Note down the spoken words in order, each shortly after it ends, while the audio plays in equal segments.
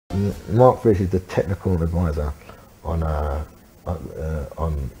Mark Fish is the technical advisor on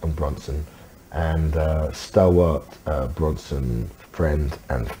Bronson, and stalwart Bronson friend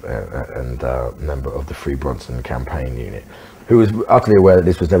and member of the Free Bronson campaign unit, who was utterly aware that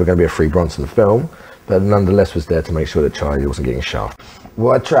this was never going to be a Free Bronson film, but nonetheless was there to make sure that Charlie wasn't getting shot.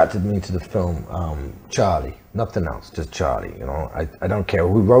 What attracted me to the film, Charlie, nothing else, just Charlie. You know, I don't care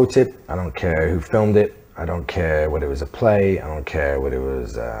who wrote it, I don't care who filmed it, I don't care whether it was a play, I don't care whether it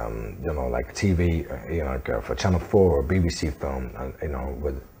was, you know, like a TV, you know, like for Channel 4 or BBC film, you know,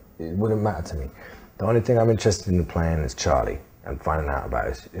 it wouldn't matter to me. The only thing I'm interested in playing is Charlie, and finding out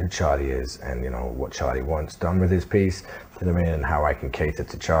about who Charlie is, and, you know, what Charlie wants done with his piece, you know what I mean, and how I can cater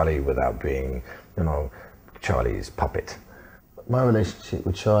to Charlie without being, you know, Charlie's puppet. My relationship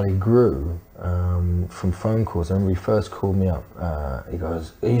with Charlie grew from phone calls. I remember he first called me up.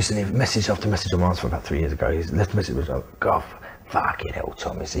 He used to leave message after message on answer about 3 years ago. He left a message with like, God, fucking hell,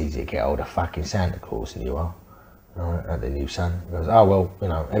 Tom, it's easy to get hold of fucking Santa Claus than you are. At the new son. He goes, oh, well, you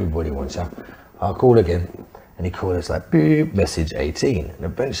know, everybody wants you. I'll call again. And he called us like, beep, message 18. And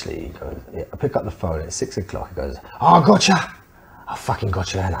eventually he goes, yeah, I pick up the phone at 6 o'clock. He goes, oh, gotcha. I fucking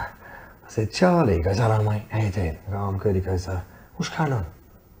gotcha, ain't I? I said, Charlie. He goes, hello, mate. How you doing? I go, I'm good. He goes, what's going on?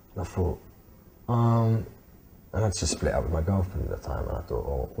 And I thought, and I'd just split up with my girlfriend at the time. And I thought,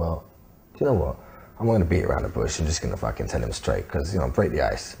 oh, well, do you know what? I'm not going to beat around the bush. I'm just going to fucking tell him straight because, you know, break the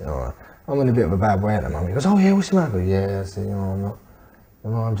ice. You know, I'm in a bit of a bad way at the moment. He goes, oh, yeah, what's the matter? I go, yeah, I said, you know,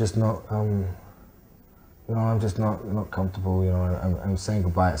 I'm just not comfortable. You know, I'm saying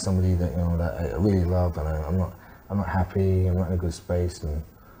goodbye to somebody that, you know, that I really love, and I'm not happy. I'm not in a good space, and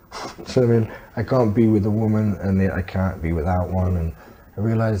so I mean, I can't be with a woman, and yet I can't be without one. And I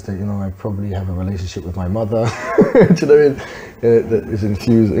realized that, you know, I probably have a relationship with my mother. Do you know what I mean? That is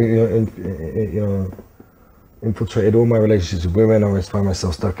infused, you know, infiltrated all my relationships with women. I always find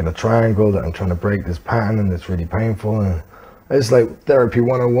myself stuck in a triangle that I'm trying to break this pattern, and it's really painful. And it's like therapy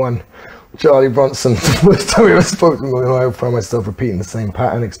 101. Charlie Bronson, the first time I ever spoke to him, I find myself repeating the same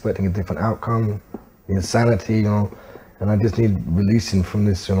pattern, expecting a different outcome, the insanity, you know, and I just need releasing from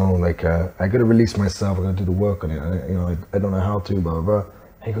this, you know, like, I gotta release myself, I gotta do the work on it, you know, I don't know how to, blah, blah, blah.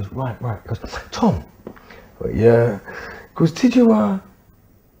 And he goes, right, he goes, Tom, but yeah, he goes, do you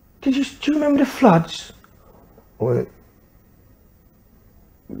remember the floods? When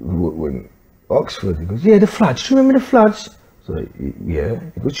Oxford, he goes, yeah, the floods, do you remember the floods? So, yeah.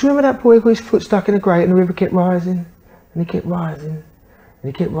 He goes, do you remember that boy who got his foot stuck in a grate and the river kept rising? And he kept rising, and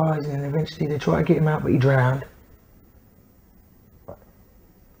he kept rising, and eventually they tried to get him out, but he drowned.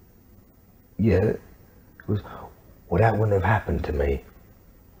 Yeah. He goes, well, that wouldn't have happened to me.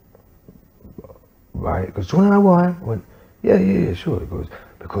 Right? He goes, do you want to know why? I went, yeah, sure. He goes,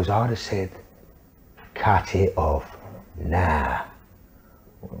 because I'd have said, cut it off. Nah.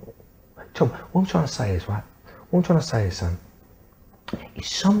 Tom, what I'm trying to say is, right? What I'm trying to say is, son, is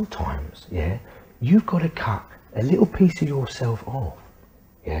sometimes, yeah, you've got to cut a little piece of yourself off,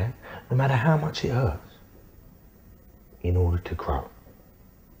 yeah, no matter how much it hurts, in order to grow,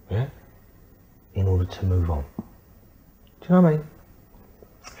 yeah, in order to move on. Do you know what I mean?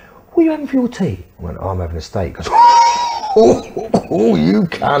 What are you having for your tea? I went, oh, I'm having a steak. He goes, oh, you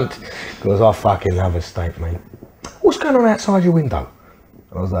can't. Because I fucking love a steak, mate. What's going on outside your window?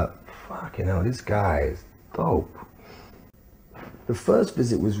 I was like, fucking hell, this guy is dope. The first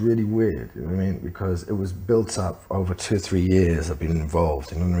visit was really weird, you know what I mean? Because it was built up over 2 or 3 years I've been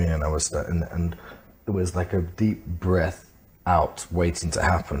involved, you know what I mean? And I was, and it was like a deep breath out waiting to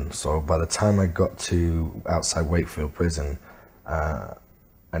happen. So by the time I got to outside Wakefield prison,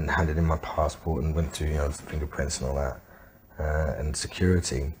 and handed in my passport and went to, you know, fingerprints and all that, and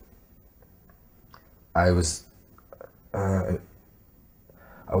security,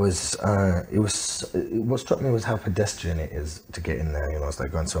 what struck me was how pedestrian it is to get in there. You know, it's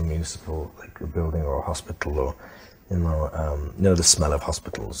like going to a municipal, like a building or a hospital, or, you know, the smell of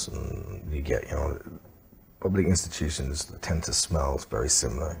hospitals, and you get, you know, public institutions tend to smell very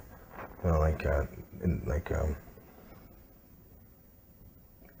similar. You know,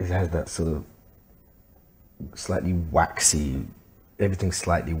 it has that sort of slightly waxy, everything's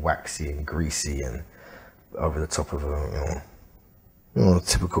slightly waxy and greasy and over the top of a, you know,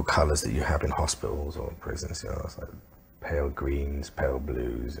 typical colors that you have in hospitals or prisons. You know, it's like pale greens, pale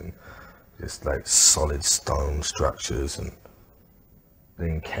blues, and just like solid stone structures, and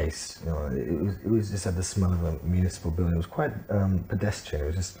in case, you know, it was just had the smell of a municipal building. It was quite pedestrian. It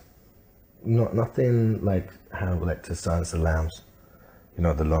was just nothing like how we like to silence the lambs. You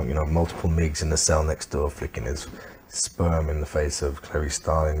know, the long, you know, multiple MIGs in the cell next door flicking his sperm in the face of Clarice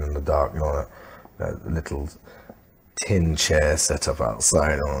Starling in the dark, you know, that little tin chair set up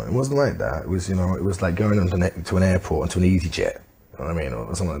outside. Or it wasn't like that. It was, you know, it was like going to an airport, onto an EasyJet. You know what I mean?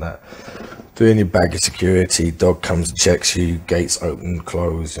 Or something like that. Doing your bag of security, dog comes and checks you, gates open,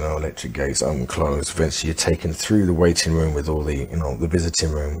 close, you know, electric gates open, close. Eventually you're taken through the waiting room with all the, you know, the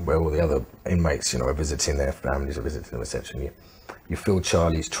visiting room where all the other inmates, you know, are visiting their families, are visiting them, essentially. You fill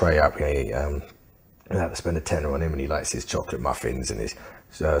Charlie's tray up, you have to spend a tenner on him, and he likes his chocolate muffins and his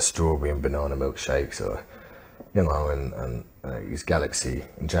strawberry and banana milkshakes, or, you know, and his Galaxy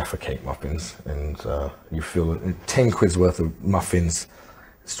and Jaffa cake muffins, and you fill 10 quid's worth of muffins,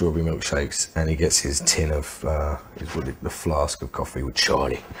 strawberry milkshakes, and he gets his tin of the flask of coffee with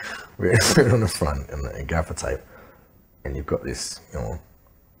Charlie written on the front and gaffer tape, and you've got this, you know,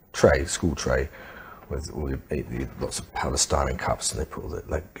 tray, school tray, with all the lots of polystyrene cups, and they put all the,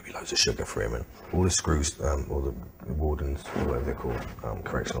 like, give you loads of sugar for him, and all the screws, all the wardens, or whatever they're called,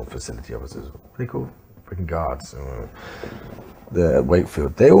 correctional facility officers, what are they called? Freaking guards. The at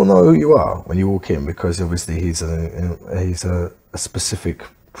Wakefield, they all know who you are when you walk in, because obviously he's a specific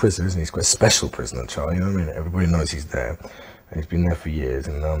prisoner, isn't he? He's quite a special prisoner, Charlie. You know what I mean? Everybody knows he's there, and he's been there for years,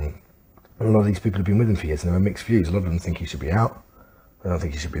 and a lot of these people have been with him for years, and there are mixed views. A lot of them think he should be out. They don't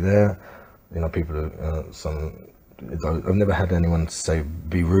think he should be there. You know, people, I've never had anyone say,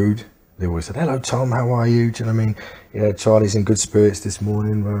 be rude. They always said, hello, Tom, how are you? Do you know what I mean? Yeah, Charlie's in good spirits this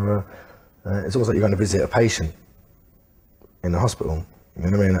morning. It's almost like you're going to visit a patient in the hospital, you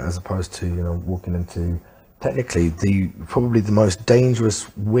know what I mean? As opposed to, you know, walking into, technically, probably the most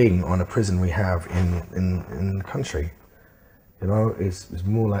dangerous wing on a prison we have in the country. You know, it's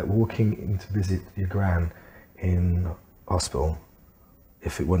more like walking in to visit your gran in hospital,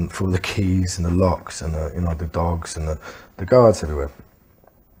 if it wasn't for the keys and the locks and the, you know, the dogs and the guards everywhere.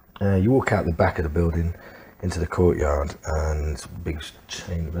 You walk out the back of the building into the courtyard, and big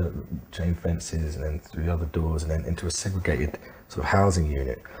chain fences, and then through the other doors, and then into a segregated sort of housing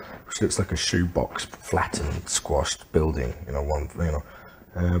unit, which looks like a shoebox, flattened, squashed building, you know,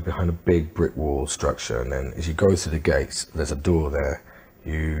 behind a big brick wall structure. And then as you go through the gates, there's a door there.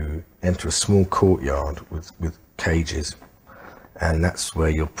 You enter a small courtyard with cages. And that's where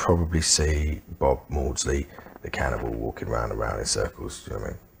you'll probably see Bob Maudsley, the cannibal, walking around in circles, you know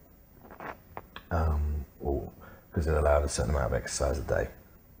what I mean? Because they're allowed a certain amount of exercise a day.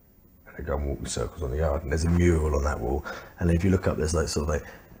 And they go and walk in circles on the yard, and there's a mural on that wall. And if you look up, there's like sort of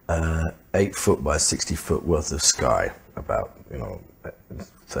like 8 foot by 60 foot worth of sky, about, you know,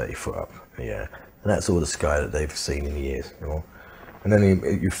 30 foot up in the air. And that's all the sky that they've seen in years, you know. And then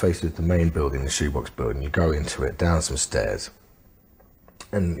you're faced with the main building, the shoebox building. You go into it, down some stairs,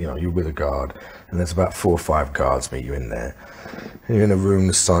 and, you know, you're with a guard, and there's about 4 or 5 guards meet you in there. And you're in a room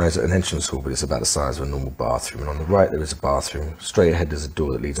the size of an entrance hall, but it's about the size of a normal bathroom. And on the right there is a bathroom. Straight ahead there's a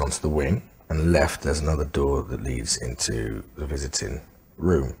door that leads onto the wing, and left there's another door that leads into the visiting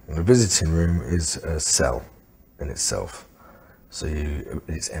room. And the visiting room is a cell in itself. So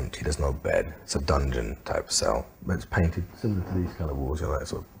it's empty, there's no bed. It's a dungeon type cell, but it's painted similar to these kind of walls, you know, like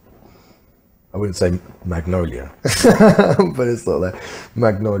sort of, I wouldn't say magnolia, but it's sort of like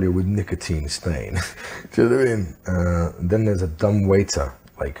magnolia with nicotine stain. Do you know what I mean? Then there's a dumb waiter,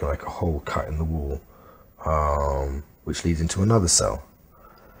 like a hole cut in the wall, which leads into another cell.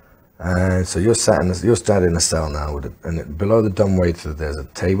 And so you're standing in a cell now, and below the dumb waiter there's a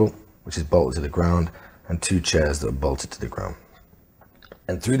table which is bolted to the ground, and 2 chairs that are bolted to the ground.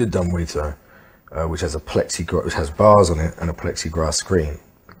 And through the dumb waiter, which has which has bars on it and a plexiglass screen,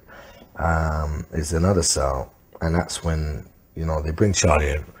 is another cell, and that's when, you know, they bring Charlie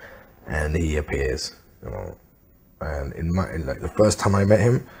in, and he appears, you know. And in like the first time I met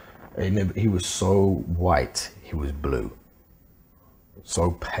him, he was so white, he was blue,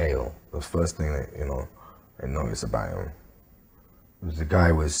 so pale. The first thing that, you know, I noticed about him was the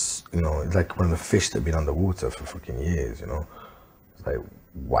guy was, you know, like one of the fish that had been underwater for fucking years, you know. It's like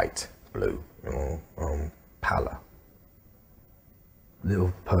white, blue, you know, pallor.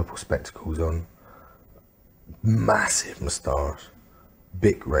 Little purple spectacles on, massive moustache,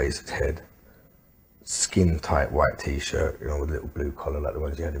 big razored head, skin tight white t-shirt, you know, with a little blue collar like the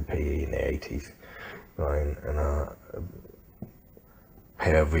ones you had in PE in the 80s, right? And a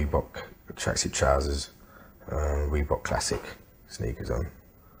pair of Reebok tracksuit trousers, Reebok classic sneakers on,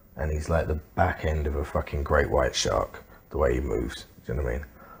 and he's like the back end of a fucking great white shark, the way he moves, do you know what I mean?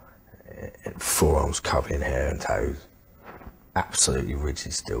 And forearms covered in hair and toes. Absolutely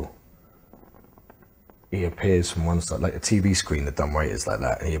rigid still. He appears from one side, like a TV screen, the dumb waiter's like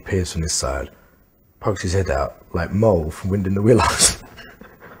that, and he appears from this side, pokes his head out like Mole from Wind in the Willows.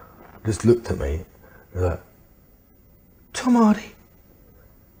 Just looked at me, like, Tom Hardy,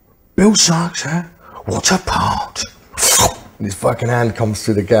 Bill Sykes, huh? What a part! and his fucking hand comes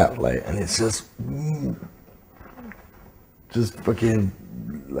through the gap, like, and it's just fucking,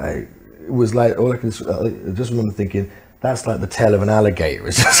 like, it was like, all I just remember thinking, that's like the tail of an alligator.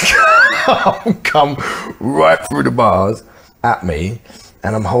 It's just come right through the bars at me,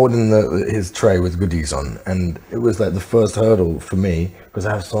 and I'm holding his tray with goodies on, and it was like the first hurdle for me, because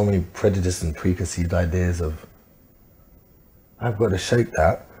I have so many prejudice and preconceived ideas of, I've got to shake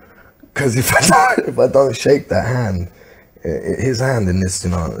that, because if I don't shake that hand, his hand in this,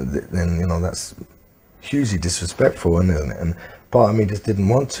 then that's hugely disrespectful, isn't it? And part of me just didn't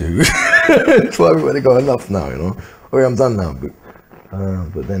want to. So everybody got enough now, okay, I'm done now.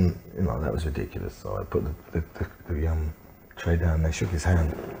 But then, that was ridiculous. So I put the tray down, and I shook his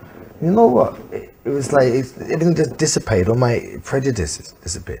hand. You know what? It was like everything just dissipated. All my prejudices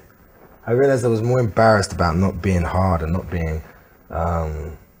disappeared. I realized I was more embarrassed about not being hard and not being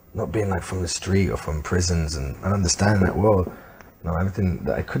like from the street or from prisons and understanding that world. Everything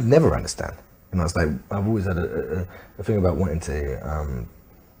that I could never understand. It's like I've always had a thing about wanting to,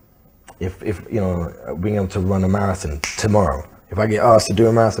 being able to run a marathon tomorrow. If I get asked to do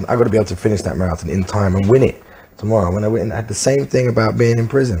a marathon, I got to be able to finish that marathon in time and win it tomorrow. When I went, I had the same thing about being in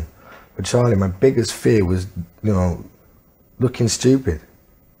prison. But Charlie, my biggest fear was, looking stupid.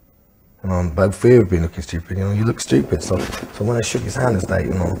 By fear of being looking stupid, you look stupid. So when I shook his hand, it's like,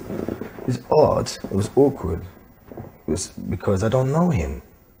 it's odd. It was awkward. It was because I don't know him.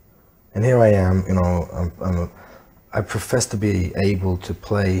 And here I am, I profess to be able to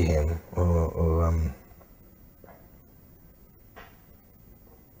play him, I'm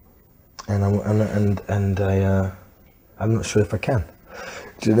not sure if I can.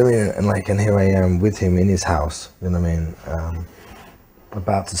 Do you know what I mean? And here I am with him in his house. You know what I mean?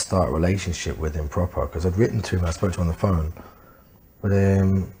 About to start a relationship with him proper, because I'd written to him. I spoke to him on the phone, but it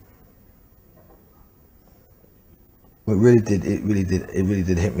really did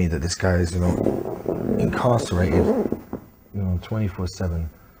hit me that this guy is, incarcerated, 24/7,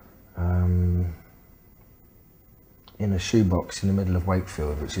 in a shoebox in the middle of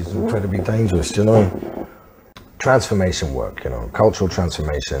Wakefield, which is incredibly dangerous, Transformation work, cultural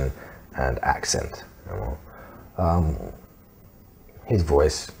transformation and accent, His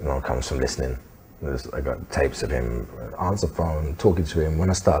voice, comes from listening. I got tapes of him, answer phone, talking to him. When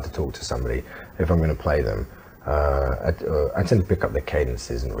I start to talk to somebody, if I'm going to play them, I tend to pick up the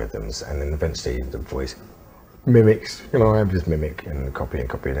cadences and rhythms, and then eventually the voice mimics. I just mimic and copy,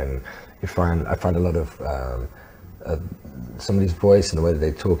 and I find a lot of somebody's voice and the way that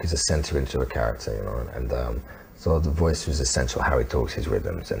they talk is a center into a character, and so the voice is essential. How he talks, his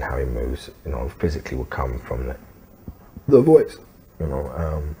rhythms, and how he moves, physically will come from the voice.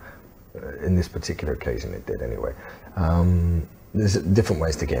 In this particular occasion, it did anyway. There's different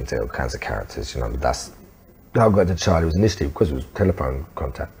ways to get into all kinds of characters, That's how I got to Charlie was initially because it was telephone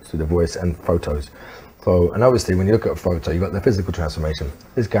contact through the voice and photos. So, and obviously when you look at a photo, you got the physical transformation.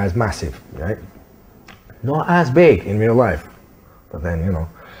 This guy's massive, right? Not as big in real life, but then,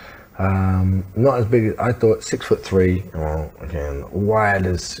 not as big as I thought. 6'3", again, wide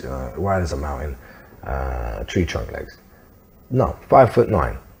as a mountain, tree trunk legs. No,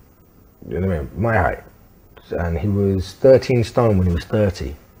 5'9". You know what I mean? My height. And he was 13 stone when he was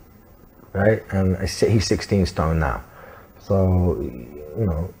 30. Right, and he's 16 stone now, so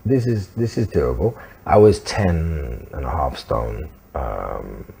this is doable. I was 10.5 stone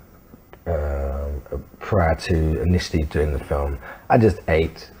prior to initially doing the film. I just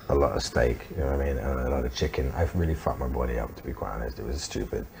ate a lot of steak, and a lot of chicken. I've really fucked my body up, to be quite honest. It was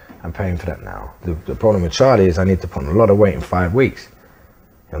stupid. I'm paying for that now. The problem with Charlie is I need to put on a lot of weight in 5 weeks.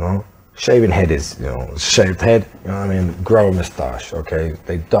 Shaving head is, shaved head, grow a moustache, okay?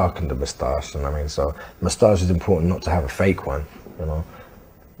 They darkened the moustache, so moustache is important, not to have a fake one,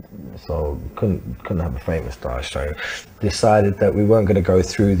 So couldn't have a fake moustache. So decided that we weren't going to go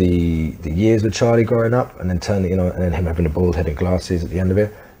through the years with Charlie growing up and then and then him having the bald head and glasses at the end of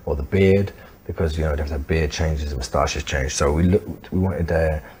it, or the beard, because, the beard changes, the moustaches change. So we wanted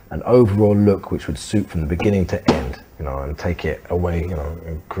an overall look which would suit from the beginning to end, and take it away,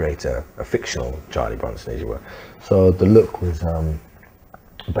 and create a fictional Charlie Bronson, as you were. So the look was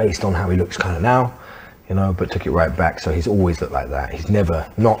based on how he looks kind of now, but took it right back. So he's always looked like that. He's never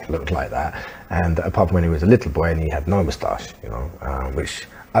not looked like that. And apart from when he was a little boy and he had no moustache, which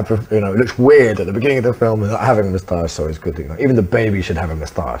it looks weird at the beginning of the film not having a moustache, so it's good. Even the baby should have a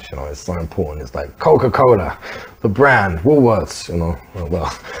moustache. It's so important. It's like Coca-Cola, the brand, Woolworths. Well,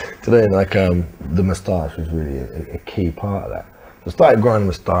 today the moustache was really a key part of that. So I started growing a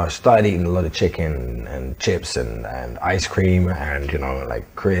moustache, started eating a lot of chicken and chips and ice cream and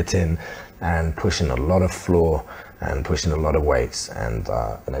creatine, and pushing a lot of floor and pushing a lot of weights, and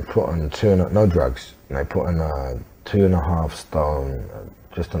they put on no drugs, and they put on 2.5 stone,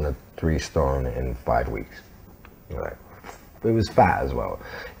 just under 3 stone in 5 weeks. Like, it was fat as well,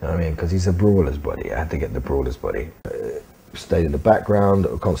 you know what I mean? Because he's a brawler's body. I had to get the brawler's body. Stayed in the background,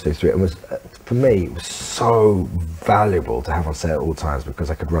 constantly through it, and was, for me, it was so valuable to have on set at all times,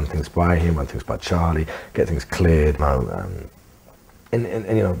 because I could run things by him, run things by Charlie, get things cleared. And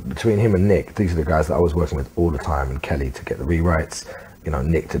you know, between him and Nick, these are the guys that I was working with all the time, and Kelly to get the rewrites, you know,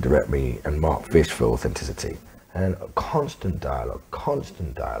 Nick to direct me, and Mark Fish for authenticity. And a constant dialogue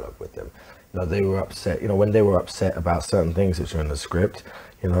with them. You know, they were upset, you know, when they were upset about certain things which were in the script,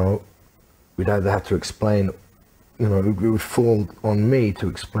 you know, we'd either have to explain, you know, it would fall on me to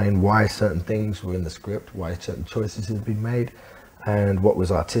explain why certain things were in the script, why certain choices had been made, and what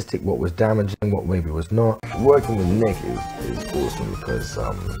was artistic, what was damaging, what maybe was not. Working with Nick is awesome, because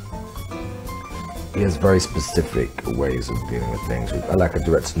he has very specific ways of dealing with things. I like a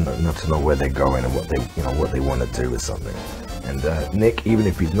director not to know where they're going and what they, you know, what they want to do with something. And Nick, even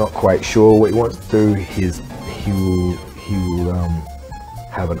if he's not quite sure what he wants to do, he will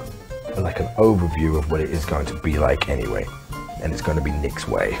have an overview of what it is going to be like anyway, and it's going to be Nick's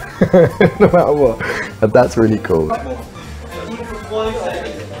way, no matter what. And that's really cool.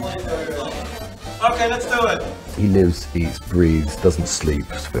 Okay, let's do it. He lives, eats, breathes, doesn't sleep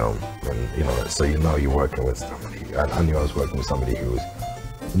film, and you know, so you know you're working with somebody. I knew I was working with somebody who was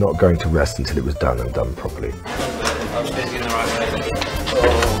not going to rest until it was done and done properly. I'm busy in the right way.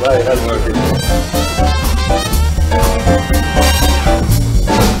 Oh, right, that's working.